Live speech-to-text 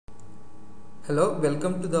Hello,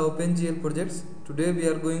 welcome to the OpenGL projects. Today we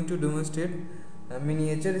are going to demonstrate a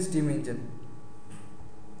miniature steam engine.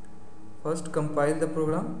 First compile the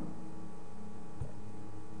program.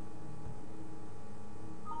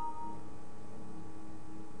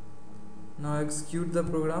 Now execute the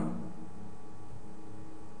program.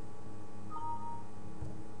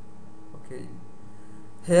 Okay.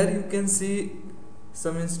 Here you can see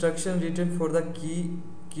some instruction written for the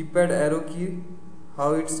keypad arrow key,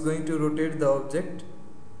 how it's going to rotate the object.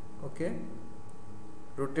 Okay.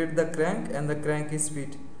 Rotate the crank and the crank is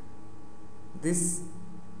speed. This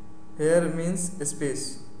here means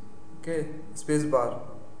space. Okay, space bar.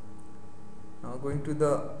 Now going to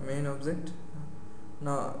the main object.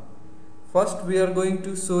 Now first we are going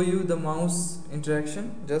to show you the mouse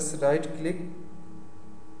interaction. Just right click.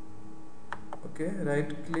 Okay, right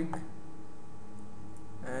click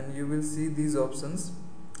and you will see these options,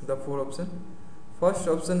 the four options. First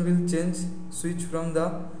option will change, switch from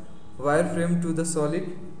the wireframe to the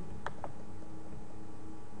solid.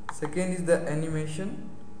 Second is the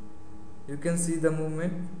animation. You can see the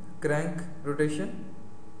movement, crank rotation.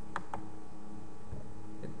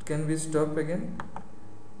 It can be stopped again.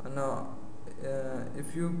 Now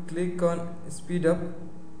if you click on speed up,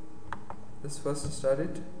 let's first start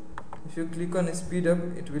it. If you click on speed up,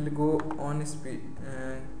 it will go on speed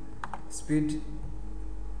and speed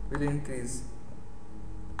will increase.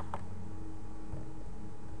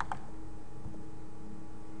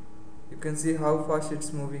 You can see how fast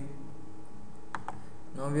it's moving.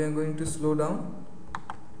 Now we are going to slow down,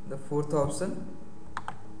 the fourth option.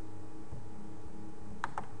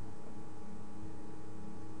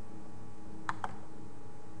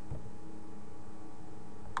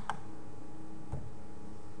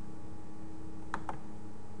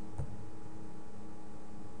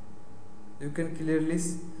 You can clearly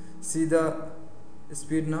see the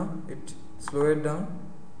speed now. It slow it down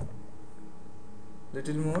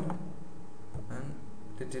little more and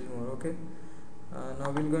little more. Okay. Now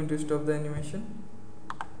we're going to stop the animation.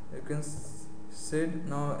 You can say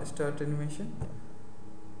now start animation.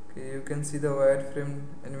 Okay, you can see the wireframe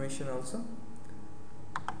animation also.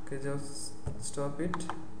 Okay, just stop it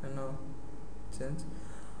and now change.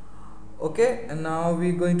 Okay, and now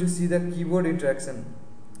we're going to see the keyboard interaction.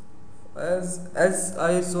 As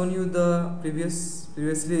I shown you the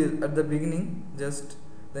previously at the beginning, just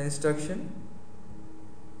the instruction.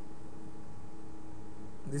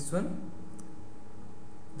 This one,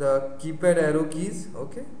 the keypad arrow keys.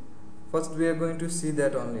 Okay, first we are going to see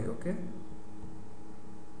that only. Okay,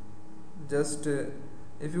 just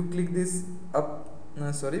if you click this up,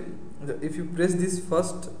 if you press this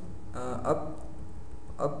first up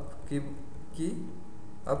key,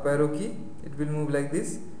 up arrow key, it will move like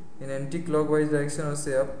this in anti-clockwise direction, or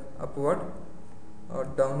say upward or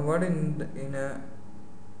downward in a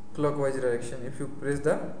clockwise direction. If you press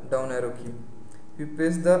the down arrow key, if you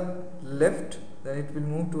press the left, then it will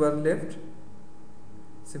move to our left,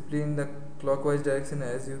 simply in the clockwise direction,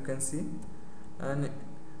 as you can see, and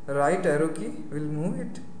right arrow key will move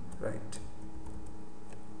it right.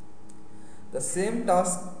 The same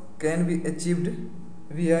task can be achieved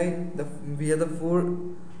via the 4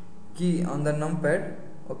 key on the numpad.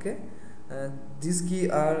 Okay, these key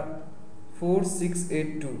are 4, 6,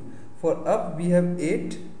 8, 2. For up we have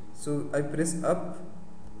 8, so I press up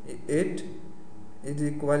 8, it is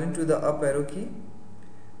equivalent to the up arrow key,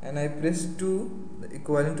 and I press 2,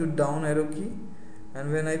 equivalent to down arrow key,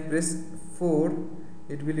 and when I press 4,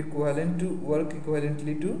 it will work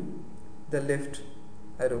equivalently to the left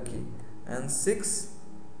arrow key, and 6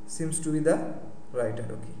 seems to be the right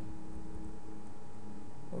arrow key.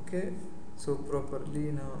 Okay, so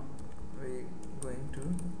properly now we going to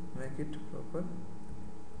make it proper.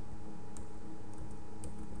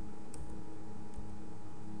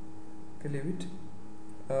 Okay, leave it.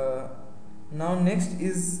 Now next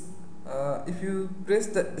is if you press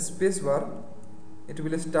the space bar, it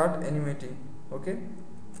will start animating. Okay,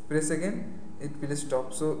 press again, it will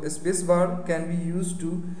stop. So a space bar can be used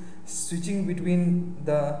to switch between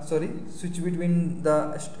the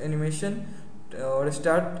animation, or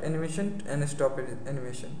start animation and stop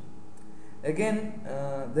animation. Again,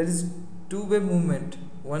 there is two-way movement.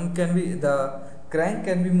 One can be, the crank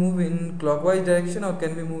can be moved in clockwise direction or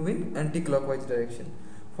can be moved in anti-clockwise direction.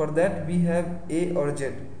 For that we have A or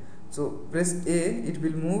Z. So press A, it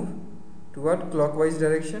will move toward clockwise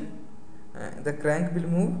direction. The crank will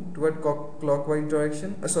move toward clockwise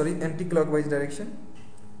direction. Anti-clockwise direction.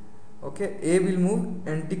 Okay, A will move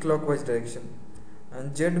anti-clockwise direction,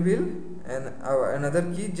 and Z will, and another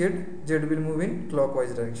key Z will move in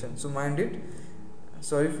clockwise direction. So mind it.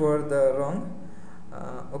 Sorry for the wrong.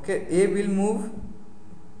 Okay, A will move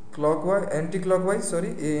clockwise, anti-clockwise,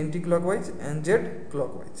 sorry, A anti-clockwise and Z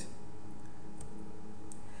clockwise.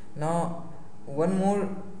 Now one more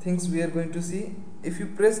things we are going to see. If you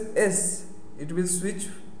press S, it will switch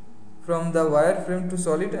from the wireframe to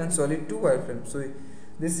solid and solid to wireframe. So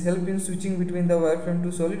this help in switching between the wireframe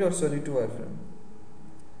to solid or solid to wireframe.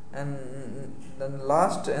 And then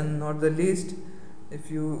last and not the least,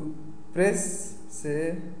 if you press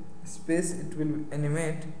say space, it will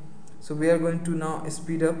animate. So we are going to now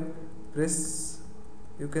speed up. Press,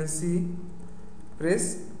 you can see,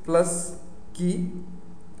 press plus key,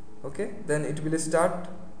 okay, then it will start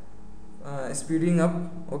speeding up.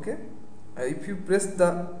 Okay, if you press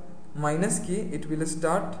the minus key, it will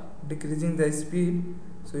start decreasing the speed,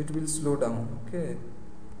 so it will slow down. Okay,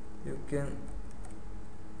 you can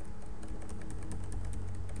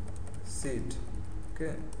see it.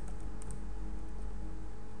 Okay,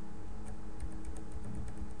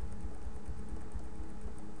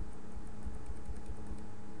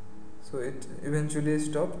 so it eventually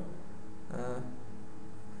stop.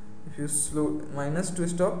 If you slow, minus to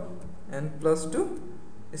stop and plus to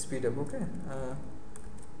speed up. Okay,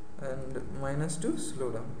 and minus to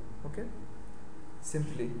slow down. Okay,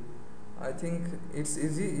 simply, I think it's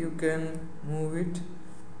easy. You can move it,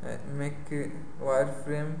 make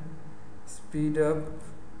wireframe, speed up.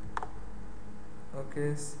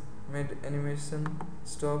 Okay, mid animation,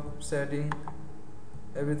 stop, setting,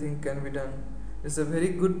 everything can be done. It's a very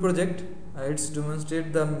good project. It's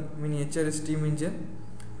demonstrate the miniature steam engine.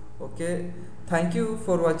 Okay, thank you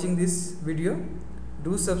for watching this video.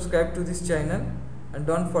 Do subscribe to this channel and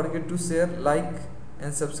don't forget to share, like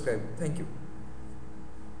and subscribe. Thank you.